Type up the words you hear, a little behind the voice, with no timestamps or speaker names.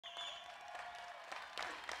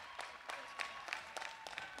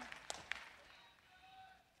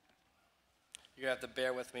You're going to have to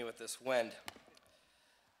bear with me with this wind.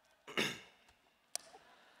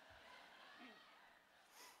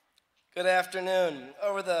 Good afternoon.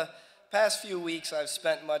 Over the past few weeks, I've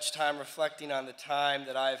spent much time reflecting on the time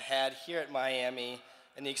that I've had here at Miami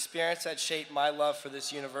and the experience that shaped my love for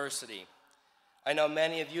this university. I know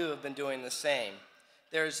many of you have been doing the same.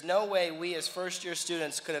 There is no way we as first-year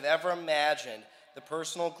students could have ever imagined the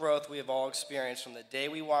personal growth we have all experienced from the day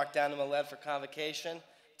we walked down to Millett for convocation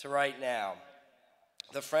to right now.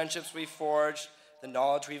 The friendships we've forged, the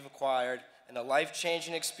knowledge we've acquired, and the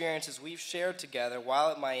life-changing experiences we've shared together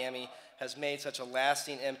while at Miami has made such a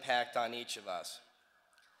lasting impact on each of us.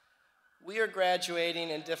 We are graduating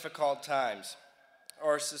in difficult times.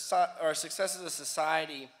 Our success as a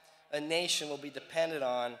society, a nation, will be dependent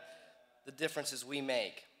on the differences we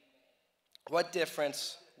make. What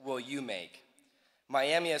difference will you make?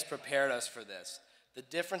 Miami has prepared us for this. The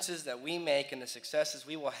differences that we make and the successes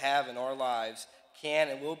we will have in our lives can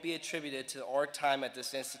and will be attributed to our time at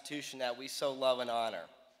this institution that we so love and honor.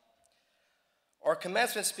 Our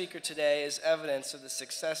commencement speaker today is evidence of the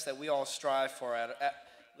success that we all strive for,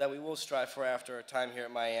 that we will strive for after our time here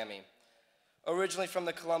at Miami. Originally from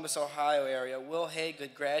the Columbus, Ohio area, Wil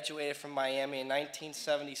Haygood graduated from Miami in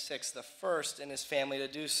 1976, the first in his family to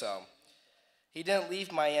do so. He didn't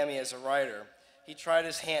leave Miami as a writer. He tried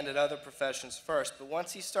his hand at other professions first, but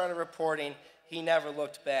once he started reporting, he never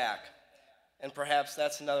looked back. And perhaps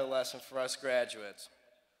that's another lesson for us graduates.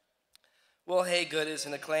 Wil Haygood is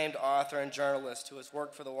an acclaimed author and journalist who has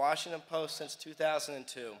worked for the Washington Post since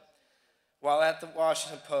 2002. While at the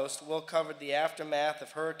Washington Post, Wil covered the aftermath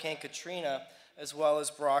of Hurricane Katrina as well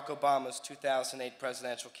as Barack Obama's 2008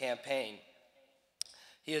 presidential campaign.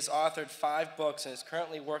 He has authored 5 books and is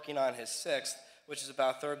currently working on his 6th, which is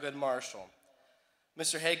about Thurgood Marshall.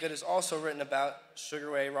 Mr. Haygood has also written about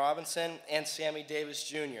Sugar Ray Robinson and Sammy Davis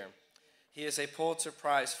Jr. He is a Pulitzer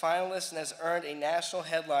Prize finalist and has earned a National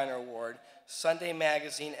Headliner Award, Sunday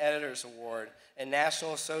Magazine Editors Award, and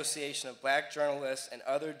National Association of Black Journalists and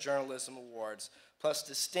other journalism awards, plus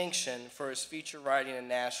distinction for his feature writing in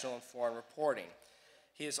national and foreign reporting.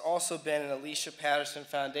 He has also been an Alicia Patterson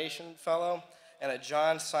Foundation Fellow and a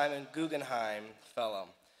John Simon Guggenheim Fellow.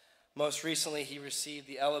 Most recently, he received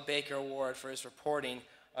the Ella Baker Award for his reporting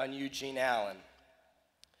on Eugene Allen.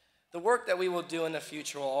 The work that we will do in the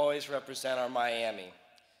future will always represent our Miami.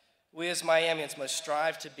 We as Miamians must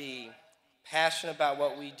strive to be passionate about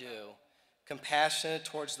what we do, compassionate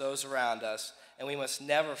towards those around us, and we must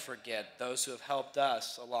never forget those who have helped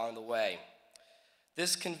us along the way.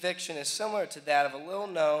 This conviction is similar to that of a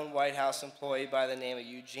little-known White House employee by the name of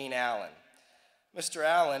Eugene Allen. Mr.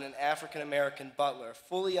 Allen, an African-American butler,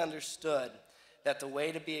 fully understood that the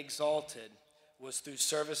way to be exalted was through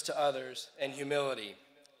service to others and humility.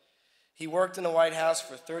 He worked in the White House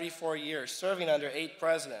for 34 years, serving under 8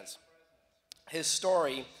 presidents. His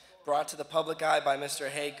story, brought to the public eye by Mr.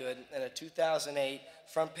 Haygood in a 2008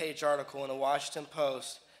 front-page article in the Washington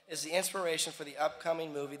Post, is the inspiration for the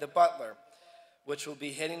upcoming movie The Butler, which will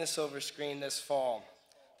be hitting the silver screen this fall.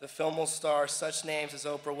 The film will star such names as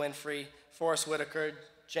Oprah Winfrey, Forrest Whitaker,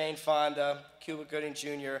 Jane Fonda, Cuba Gooding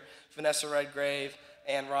Jr., Vanessa Redgrave,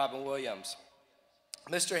 and Robin Williams.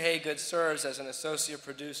 Mr. Haygood serves as an associate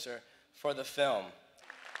producer for the film.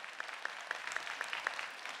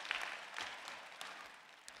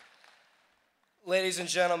 Ladies and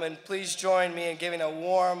gentlemen, please join me in giving a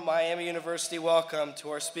warm Miami University welcome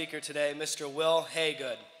to our speaker today, Mr. Wil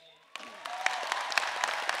Haygood.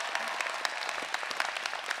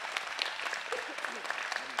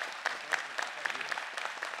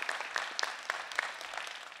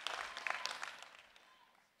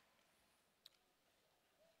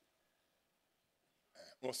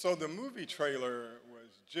 Well, so the movie trailer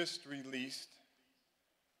was just released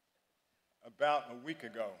about a week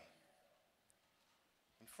ago.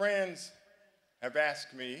 And friends have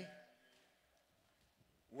asked me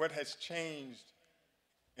what has changed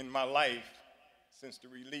in my life since the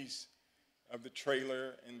release of the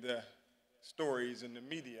trailer and the stories in the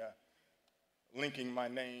media linking my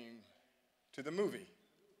name to the movie.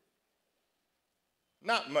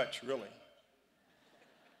 Not much, really.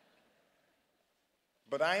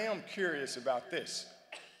 But I am curious about this.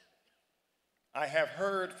 I have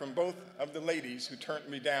heard from both of the ladies who turned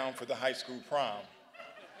me down for the high school prom.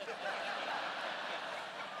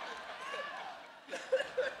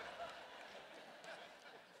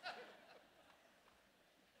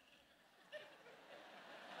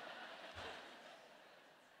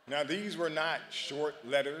 Now, these were not short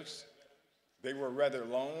letters. They were rather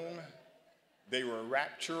long. They were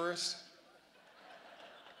rapturous.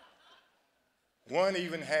 One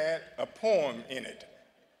even had a poem in it.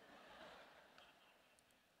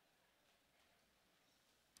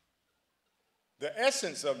 The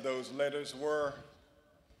essence of those letters were,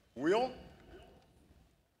 Wil,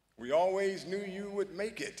 we always knew you would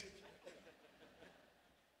make it.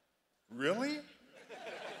 Really?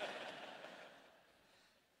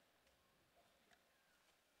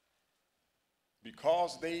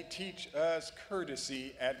 Because they teach us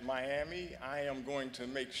courtesy at Miami, I am going to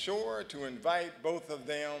make sure to invite both of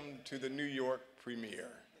them to the New York premiere.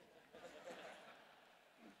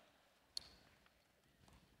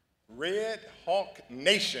 Red Hawk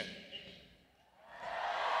Nation.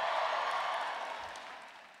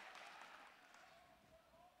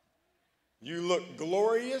 You look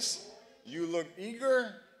glorious, you look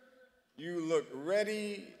eager, you look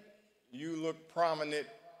ready, you look prominent,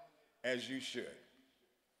 as you should.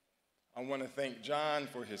 I want to thank John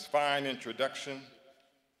for his fine introduction.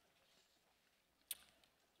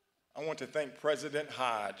 I want to thank President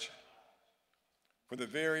Hodge for the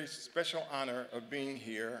very special honor of being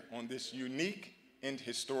here on this unique and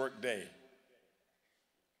historic day.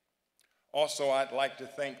 Also, I'd like to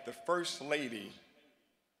thank the First Lady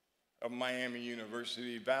of Miami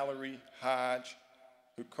University, Valerie Hodge,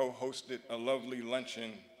 who co-hosted a lovely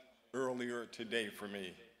luncheon earlier today for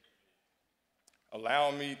me.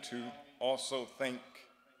 Allow me to also thank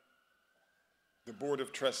the Board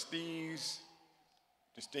of Trustees,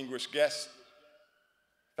 distinguished guests,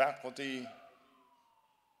 faculty,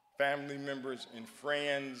 family members, and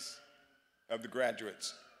friends of the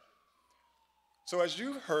graduates. So as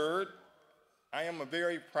you heard, I am a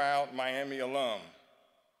very proud Miami alum,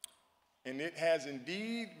 and it has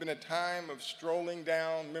indeed been a time of strolling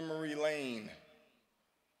down memory lane.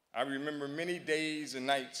 I remember many days and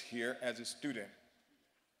nights here as a student.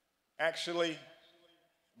 Actually,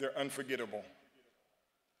 they're unforgettable.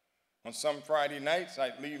 On some Friday nights,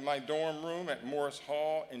 I'd leave my dorm room at Morris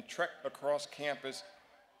Hall and trek across campus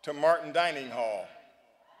to Martin Dining Hall.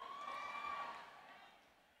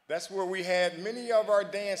 That's where we had many of our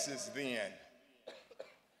dances then,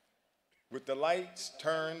 with the lights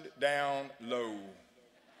turned down low.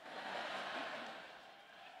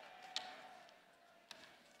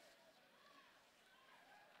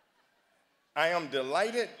 I am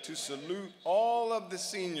delighted to salute all of the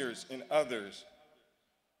seniors and others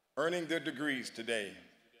earning their degrees today.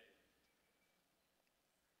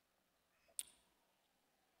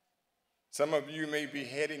 Some of you may be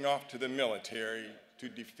heading off to the military to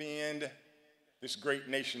defend this great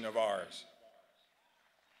nation of ours.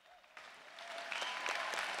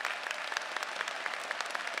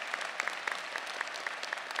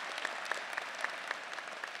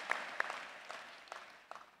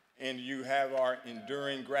 And you have our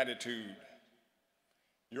enduring gratitude.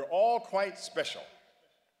 You're all quite special.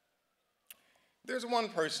 There's one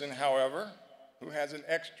person, however, who has an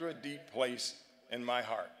extra deep place in my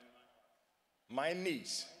heart. My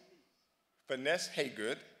niece, Wil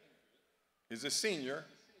Haygood, is a senior,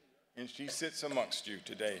 and she sits amongst you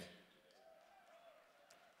today.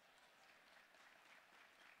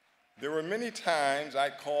 There were many times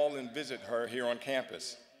I call and visit her here on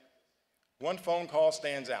campus. One phone call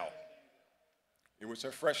stands out. It was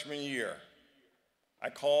her freshman year.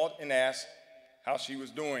 I called and asked how she was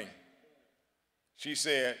doing. She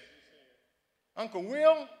said, "Uncle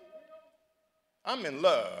Wil, I'm in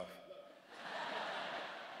love."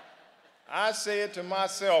 I said to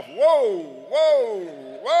myself, whoa,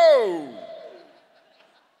 whoa, whoa.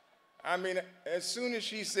 I mean, as soon as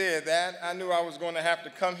she said that, I knew I was going to have to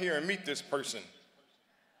come here and meet this person.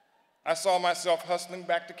 I saw myself hustling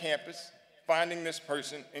back to campus, finding this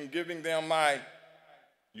person and giving them my,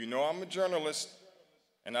 you know I'm a journalist,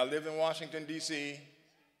 and I live in Washington, D.C.,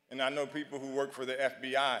 and I know people who work for the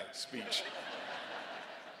FBI speech.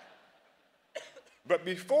 But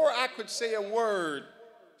before I could say a word,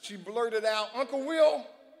 she blurted out, "Uncle Wil,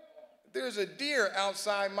 there's a deer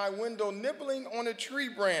outside my window nibbling on a tree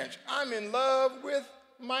branch. I'm in love with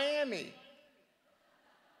Miami."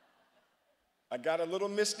 I got a little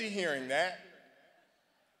misty hearing that.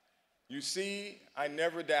 You see, I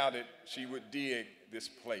never doubted she would dig this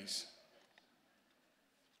place.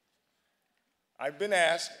 I've been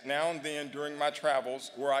asked now and then during my travels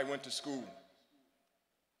where I went to school,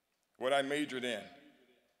 what I majored in.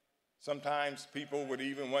 Sometimes people would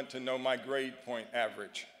even want to know my grade point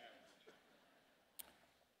average.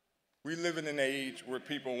 We live in an age where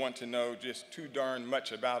people want to know just too darn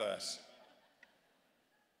much about us.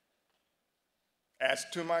 As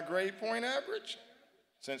to my grade point average,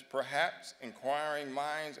 since perhaps inquiring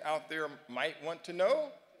minds out there might want to know,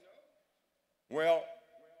 well,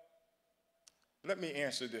 let me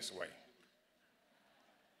answer this way.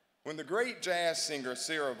 When the great jazz singer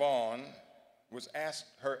Sarah Vaughan was asked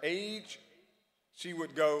her age, she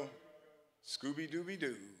would go,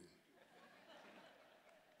 Scooby-Dooby-Doo.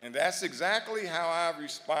 And that's exactly how I've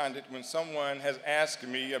responded when someone has asked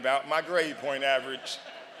me about my grade point average.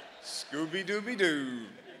 Scooby-Dooby-Doo.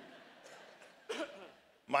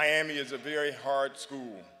 Miami is a very hard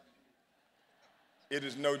school. It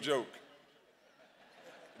is no joke.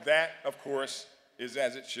 That, of course, is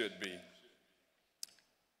as it should be.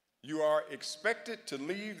 You are expected to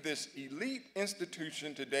leave this elite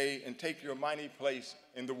institution today and take your mighty place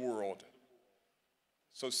in the world.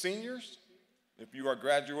 So seniors, if you are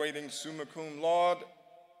graduating summa cum laude,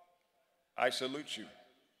 I salute you.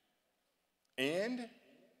 And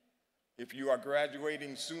if you are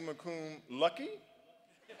graduating summa cum lucky,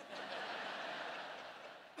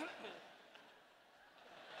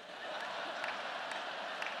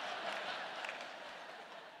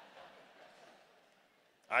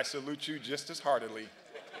 I salute you just as heartily.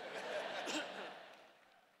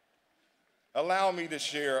 Allow me to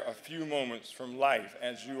share a few moments from life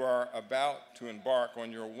as you are about to embark on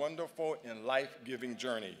your wonderful and life-giving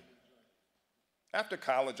journey. After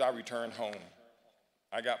college, I returned home.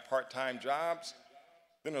 I got part-time jobs,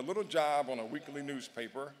 then a little job on a weekly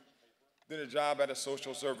newspaper, then a job at a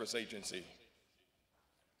social service agency.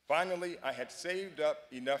 Finally, I had saved up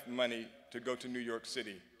enough money to go to New York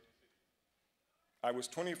City. I was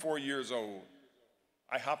 24 years old.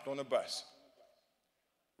 I hopped on a bus.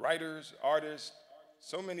 Writers, artists,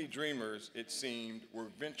 so many dreamers, it seemed, were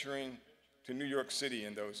venturing to New York City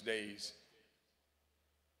in those days.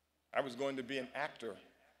 I was going to be an actor.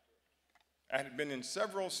 I had been in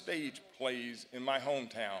several stage plays in my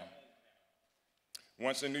hometown.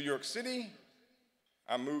 Once in New York City,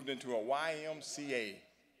 I moved into a YMCA.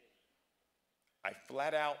 I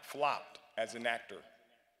flat out flopped as an actor.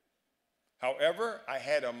 However, I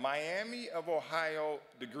had a Miami of Ohio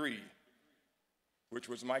degree, which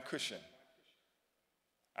was my cushion.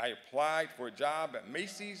 I applied for a job at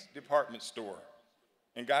Macy's department store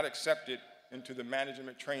and got accepted into the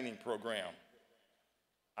management training program.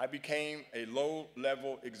 I became a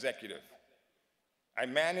low-level executive. I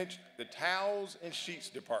managed the towels and sheets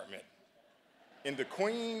department in the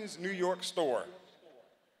Queens, New York store.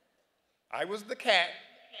 I was the cat,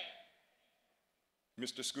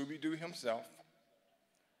 Mr. Scooby-Doo himself,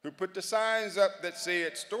 who put the signs up that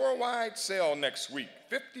said, store-wide sale next week,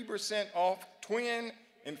 50% off twin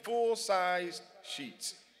and full-size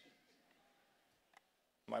sheets.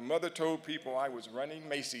 My mother told people I was running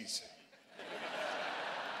Macy's.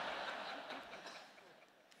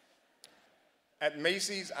 At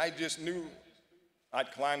Macy's, I just knew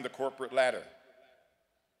I'd climb the corporate ladder.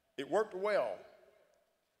 It worked well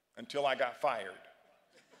until I got fired.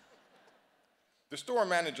 The store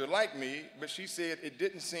manager liked me, but she said it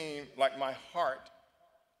didn't seem like my heart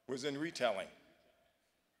was in retailing.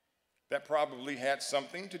 That probably had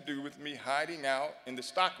something to do with me hiding out in the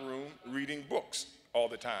stockroom reading books all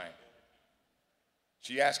the time.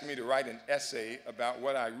 She asked me to write an essay about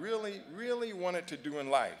what I really, really wanted to do in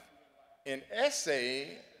life. An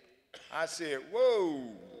essay, I said, whoa,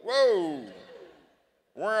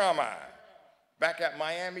 where am I? Back at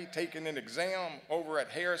Miami taking an exam over at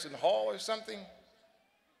Harrison Hall or something?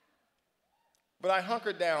 But I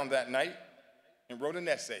hunkered down that night and wrote an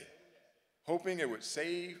essay, hoping it would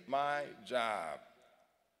save my job.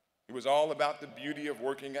 It was all about the beauty of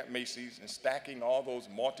working at Macy's and stacking all those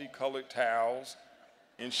multicolored towels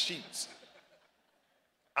and sheets.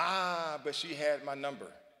 But she had my number,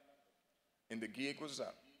 and the gig was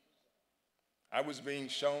up. I was being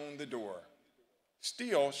shown the door.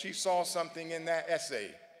 Still, she saw something in that essay.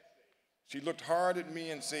 She looked hard at me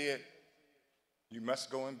and said, "You must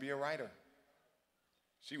go and be a writer."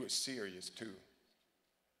 She was serious, too.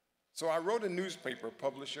 So I wrote a newspaper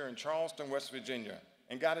publisher in Charleston, West Virginia,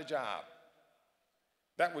 and got a job.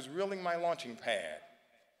 That was really my launching pad.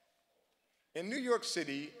 In New York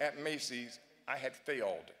City at Macy's, I had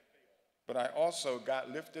failed, but I also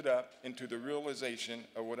got lifted up into the realization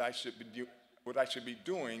of what I should be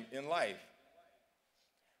doing in life.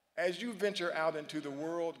 As you venture out into the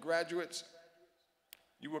world, graduates,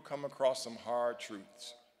 you will come across some hard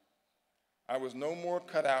truths. I was no more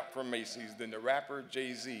cut out for Macy's than the rapper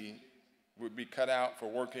Jay-Z would be cut out for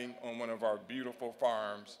working on one of our beautiful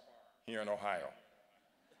farms here in Ohio.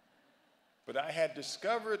 But I had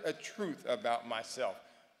discovered a truth about myself.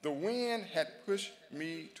 The wind had pushed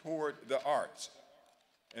me toward the arts,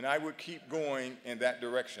 and I would keep going in that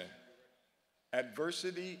direction.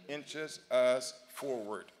 Adversity inches us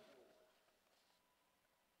forward.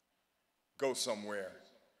 Go somewhere.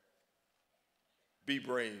 Be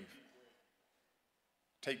brave.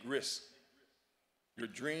 Take risks. Your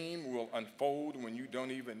dream will unfold when you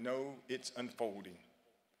don't even know it's unfolding.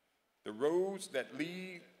 The roads that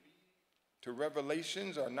lead to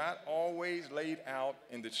revelations are not always laid out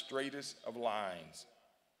in the straightest of lines.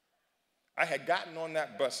 I had gotten on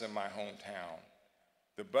that bus in my hometown.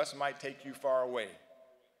 The bus might take you far away,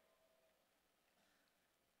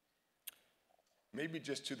 maybe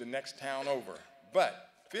just to the next town over, but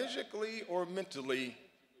physically or mentally,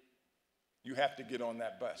 you have to get on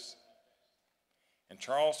that bus. In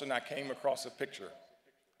Charleston, I came across a picture,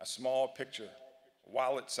 a small picture,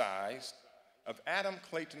 wallet-sized, of Adam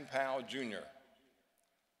Clayton Powell, Jr.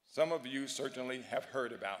 Some of you certainly have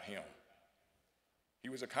heard about him. He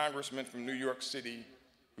was a congressman from New York City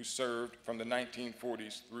who served from the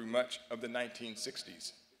 1940s through much of the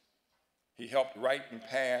 1960s. He helped write and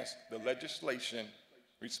pass the legislation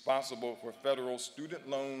responsible for federal student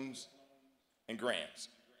loans and grants.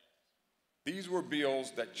 These were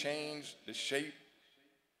bills that changed the shape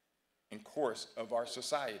and course of our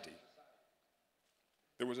society.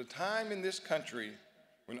 There was a time in this country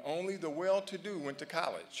when only the well-to-do went to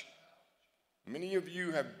college. Many of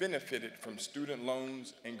you have benefited from student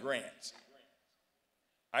loans and grants.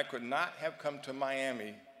 I could not have come to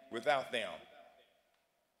Miami without them.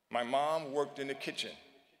 My mom worked in the kitchen,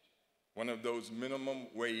 one of those minimum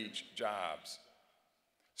wage jobs.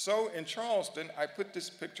 So in Charleston, I put this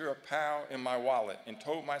picture of Powell in my wallet and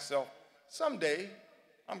told myself, someday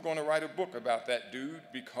I'm going to write a book about that dude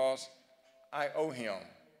because I owe him.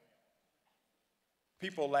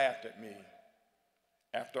 People laughed at me.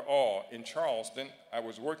 After all, in Charleston, I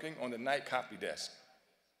was working on the night copy desk,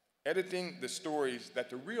 editing the stories that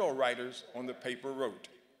the real writers on the paper wrote.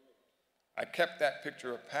 I kept that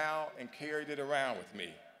picture of Powell and carried it around with me.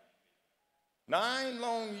 9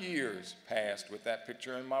 long years passed with that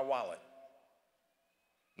picture in my wallet.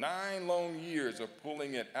 9 long years of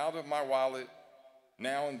pulling it out of my wallet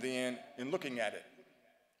now and then and looking at it.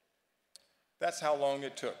 That's how long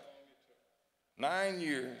it took. 9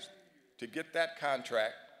 years to get that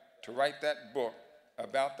contract, to write that book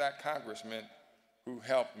about that congressman who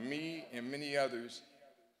helped me and many others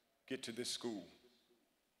get to this school.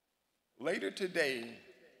 Later today,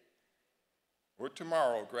 or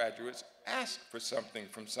tomorrow, graduates, ask for something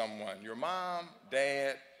from someone, your mom,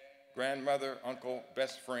 dad, grandmother, uncle,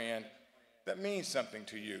 best friend, that means something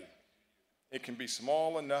to you. It can be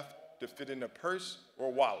small enough to fit in a purse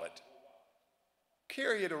or wallet.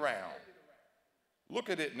 Carry it around. Look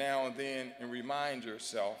at it now and then and remind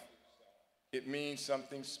yourself it means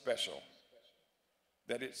something special,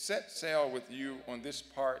 that it set sail with you on this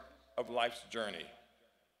part of life's journey,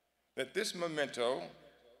 that this memento,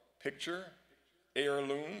 picture,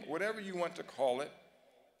 heirloom, whatever you want to call it,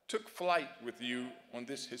 took flight with you on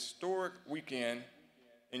this historic weekend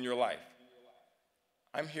in your life.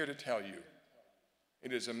 I'm here to tell you,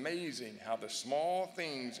 it is amazing how the small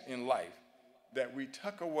things in life that we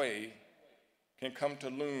tuck away can come to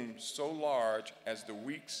loom so large as the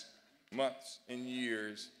weeks, months, and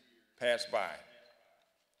years pass by.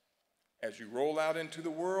 As you roll out into the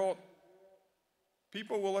world,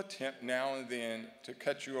 people will attempt now and then to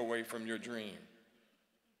cut you away from your dream.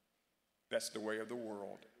 That's the way of the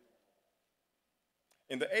world.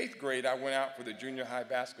 In the 8th grade, I went out for the junior high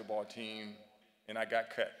basketball team, and I got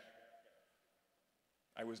cut.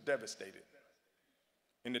 I was devastated.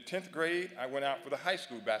 In the 10th grade, I went out for the high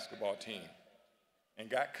school basketball team and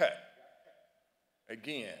got cut.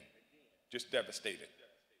 Again, just devastated.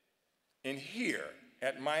 And here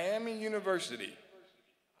at Miami University,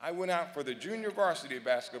 I went out for the junior varsity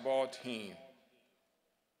basketball team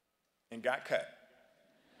and got cut.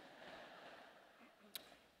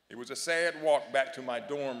 It was a sad walk back to my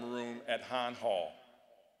dorm room at Hahn Hall.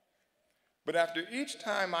 But after each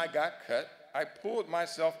time I got cut, I pulled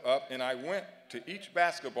myself up and I went to each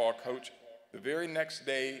basketball coach the very next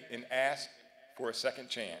day and asked for a second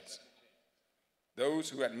chance. Those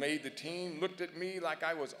who had made the team looked at me like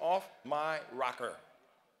I was off my rocker.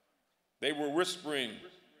 They were whispering,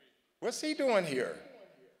 "What's he doing here?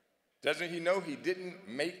 Doesn't he know he didn't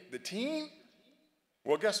make the team?"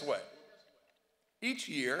 Well, guess what? Each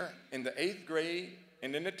year in the 8th grade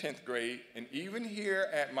and in the 10th grade, and even here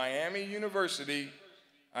at Miami University,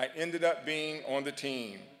 I ended up being on the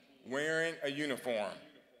team, wearing a uniform.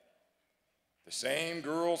 The same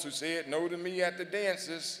girls who said no to me at the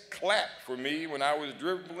dances clapped for me when I was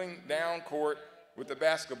dribbling down court with the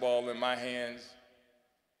basketball in my hands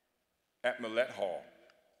at Millett Hall.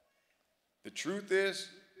 The truth is,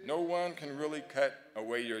 no one can really cut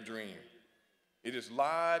away your dream. It is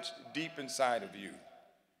lodged deep inside of you.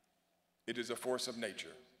 It is a force of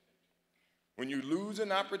nature. When you lose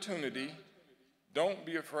an opportunity, don't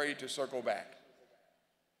be afraid to circle back.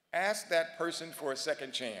 Ask that person for a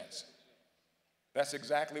second chance. That's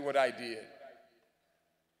exactly what I did.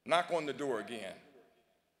 Knock on the door again.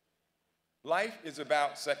 Life is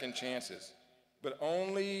about second chances, but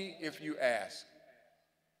only if you ask.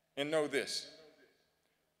 And know this,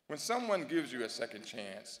 when someone gives you a second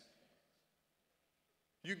chance,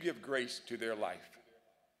 you give grace to their life.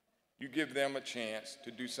 You give them a chance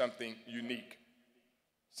to do something unique,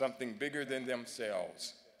 something bigger than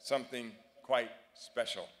themselves, something quite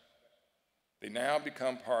special. They now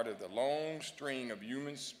become part of the long string of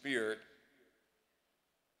human spirit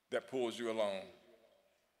that pulls you along.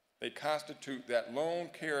 They constitute that lone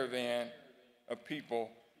caravan of people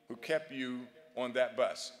who kept you on that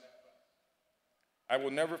bus. I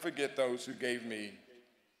will never forget those who gave me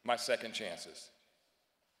my second chances.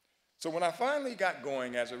 So when I finally got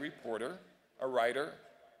going as a reporter, a writer,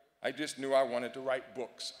 I just knew I wanted to write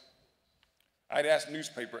books. I'd asked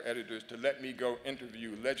newspaper editors to let me go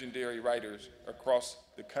interview legendary writers across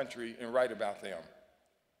the country and write about them.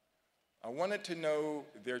 I wanted to know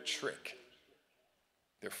their trick,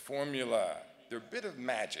 their formula, their bit of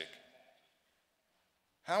magic.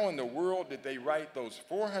 How in the world did they write those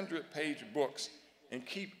 400-page books and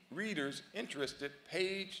keep readers interested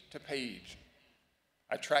page to page?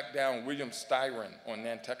 I tracked down William Styron on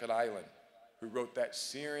Nantucket Island, who wrote that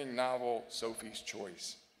searing novel, Sophie's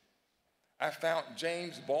Choice. I found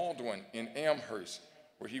James Baldwin in Amherst,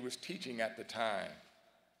 where he was teaching at the time.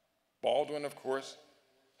 Baldwin, of course,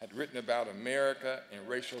 had written about America and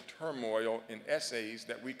racial turmoil in essays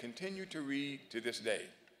that we continue to read to this day.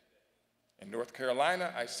 In North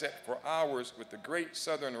Carolina, I sat for hours with the great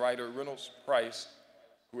Southern writer Reynolds Price,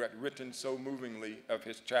 who had written so movingly of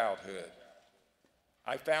his childhood.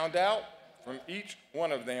 I found out from each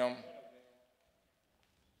one of them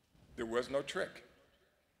there was no trick.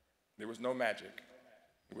 There was no magic.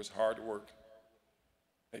 It was hard work.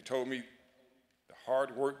 They told me the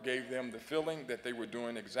hard work gave them the feeling that they were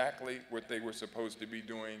doing exactly what they were supposed to be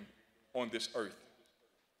doing on this earth.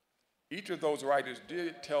 Each of those writers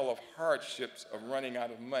did tell of hardships of running out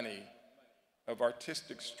of money, of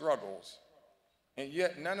artistic struggles, and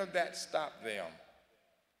yet none of that stopped them.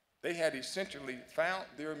 They had essentially found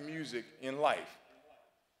their music in life.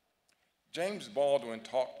 James Baldwin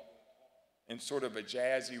talked in sort of a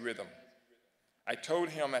jazzy rhythm. I told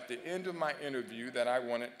him at the end of my interview that I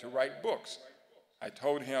wanted to write books. I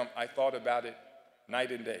told him I thought about it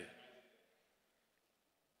night and day.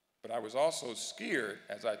 But I was also scared,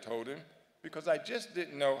 as I told him, because I just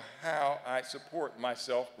didn't know how I support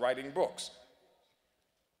myself writing books.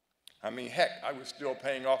 I mean, heck, I was still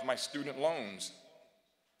paying off my student loans.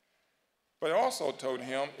 But I also told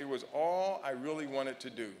him it was all I really wanted to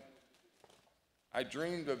do. I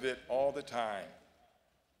dreamed of it all the time.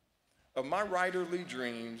 Of my writerly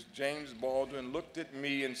dreams, James Baldwin looked at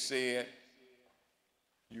me and said,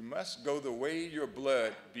 "You must go the way your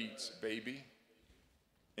blood beats, baby."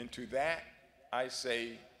 And to that, I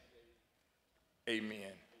say,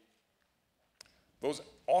 amen. Those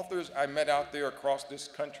authors I met out there across this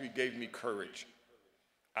country gave me courage.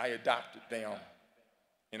 I adopted them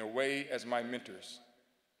in a way as my mentors.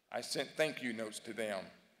 I sent thank you notes to them.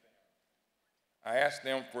 I asked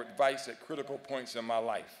them for advice at critical points in my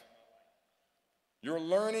life. Your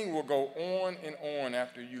learning will go on and on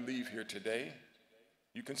after you leave here today.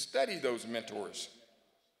 You can study those mentors.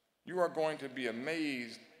 You are going to be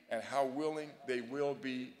amazed at how willing they will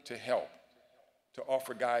be to help, to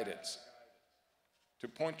offer guidance, to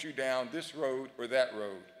point you down this road or that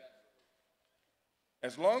road.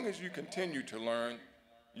 As long as you continue to learn,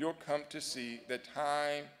 you'll come to see that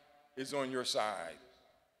time is on your side.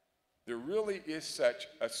 There really is such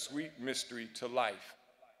a sweet mystery to life,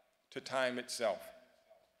 to time itself.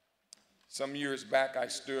 Some years back, I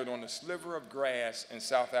stood on a sliver of grass in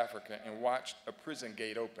South Africa and watched a prison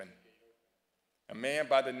gate open. A man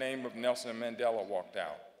by the name of Nelson Mandela walked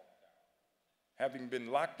out. Having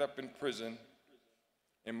been locked up in prison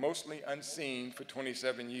and mostly unseen for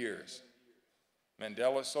 27 years,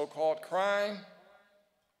 Mandela's so-called crime,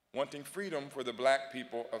 wanting freedom for the black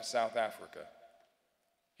people of South Africa.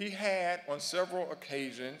 He had, on several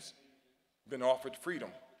occasions, been offered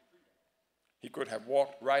freedom. He could have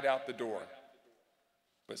walked right out the door.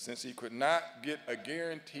 But since he could not get a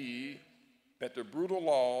guarantee that the brutal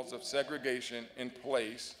laws of segregation in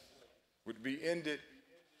place would be ended,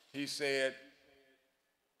 he said,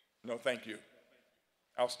 "No, thank you.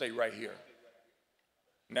 I'll stay right here."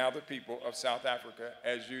 Now the people of South Africa,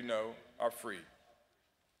 as you know, are free.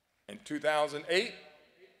 In 2008,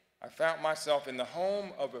 I found myself in the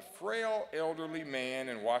home of a frail elderly man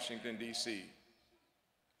in Washington, D.C.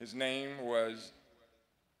 His name was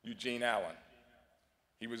Eugene Allen.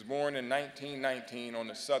 He was born in 1919 on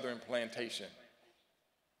a southern plantation.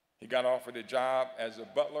 He got offered a job as a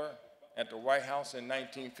butler at the White House in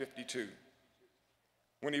 1952.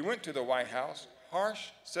 When he went to the White House, harsh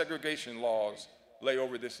segregation laws lay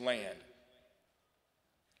over this land.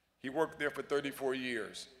 He worked there for 34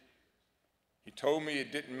 years. He told me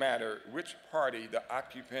it didn't matter which party the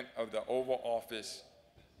occupant of the Oval Office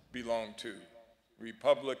belonged to,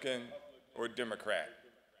 Republican or Democrat.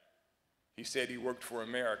 He said he worked for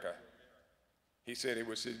America. He said it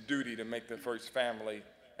was his duty to make the first family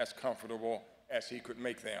as comfortable as he could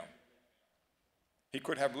make them. He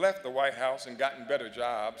could have left the White House and gotten better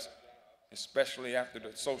jobs, especially after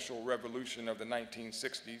the social revolution of the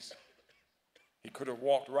 1960s. He could have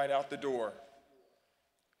walked right out the door,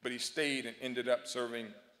 but he stayed and ended up serving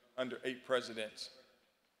under 8 presidents,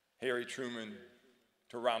 Harry Truman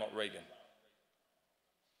to Ronald Reagan.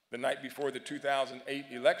 The night before the 2008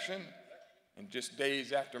 election, and just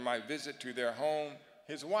days after my visit to their home,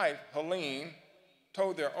 his wife, Helene,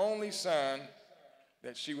 told their only son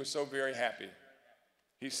that she was so very happy.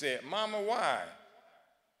 He said, "Mama, why?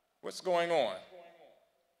 What's going on?"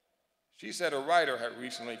 She said a writer had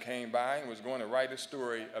recently came by and was going to write a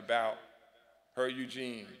story about her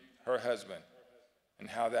Eugene, her husband, and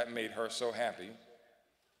how that made her so happy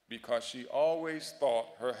because she always thought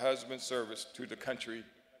her husband's service to the country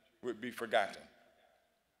would be forgotten.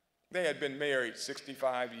 They had been married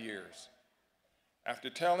 65 years. After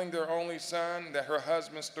telling their only son that her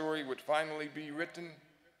husband's story would finally be written,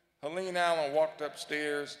 Helene Allen walked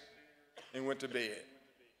upstairs and went to bed.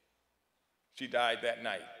 She died that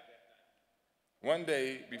night. One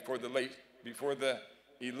day before the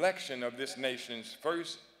election of this nation's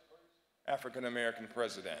first African-American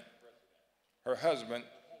president, her husband,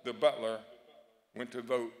 the butler, went to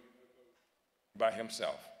vote by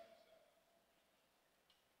himself.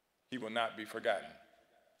 He will not be forgotten.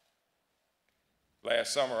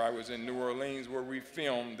 Last summer, I was in New Orleans where we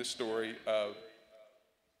filmed the story of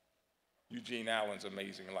Eugene Allen's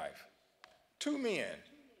amazing life. 2 men,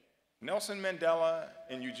 Nelson Mandela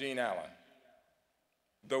and Eugene Allen.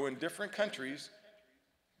 Though in different countries,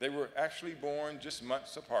 they were actually born just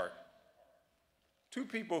months apart. 2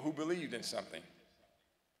 people who believed in something.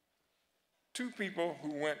 2 people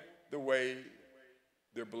who went the way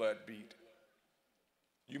their blood beat.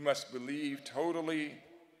 You must believe totally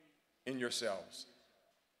in yourselves.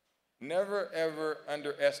 Never, ever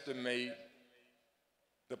underestimate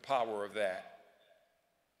the power of that.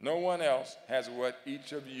 No one else has what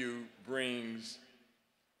each of you brings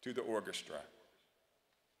to the orchestra.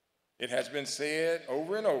 It has been said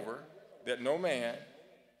over and over that no man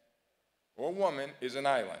or woman is an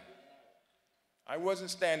island. I wasn't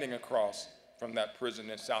standing across from that prison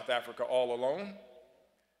in South Africa all alone.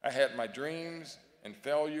 I had my dreams and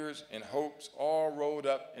failures and hopes all rolled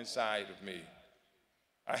up inside of me.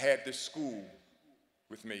 I had this school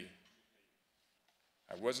with me.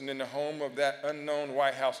 I wasn't in the home of that unknown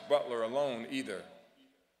White House butler alone either.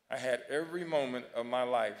 I had every moment of my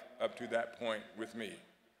life up to that point with me.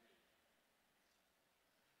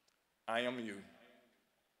 I am you.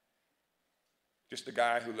 Just a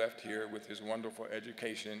guy who left here with his wonderful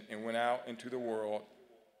education and went out into the world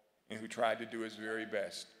and who tried to do his very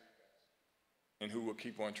best and who will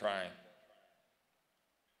keep on trying.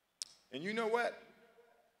 And you know what?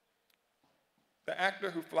 The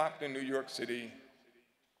actor who flopped in New York City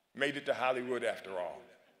made it to Hollywood after all.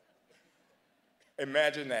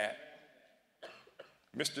 Imagine that.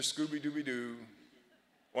 Mr. Scooby-Dooby-Doo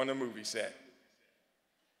on a movie set.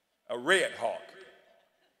 A red hawk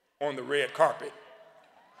on the red carpet.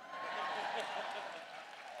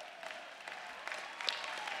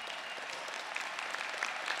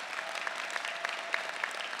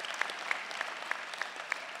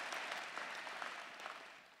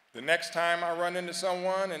 The next time I run into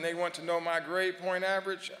someone and they want to know my grade point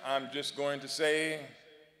average, I'm just going to say,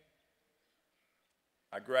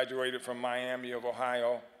 I graduated from Miami of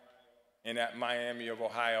Ohio, and at Miami of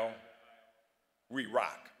Ohio, we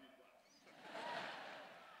rock.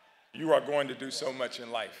 You are going to do so much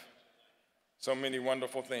in life, so many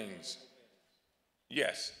wonderful things.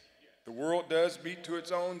 Yes, the world does beat to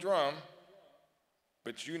its own drum,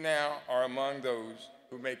 but you now are among those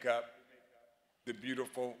who make up the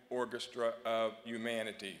beautiful orchestra of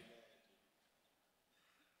humanity.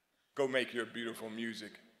 Go make your beautiful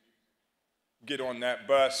music. Get on that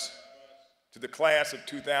bus to the class of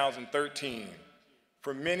 2013.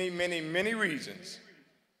 For many, many, many reasons,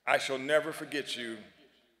 I shall never forget you.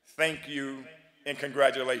 Thank you and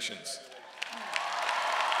congratulations.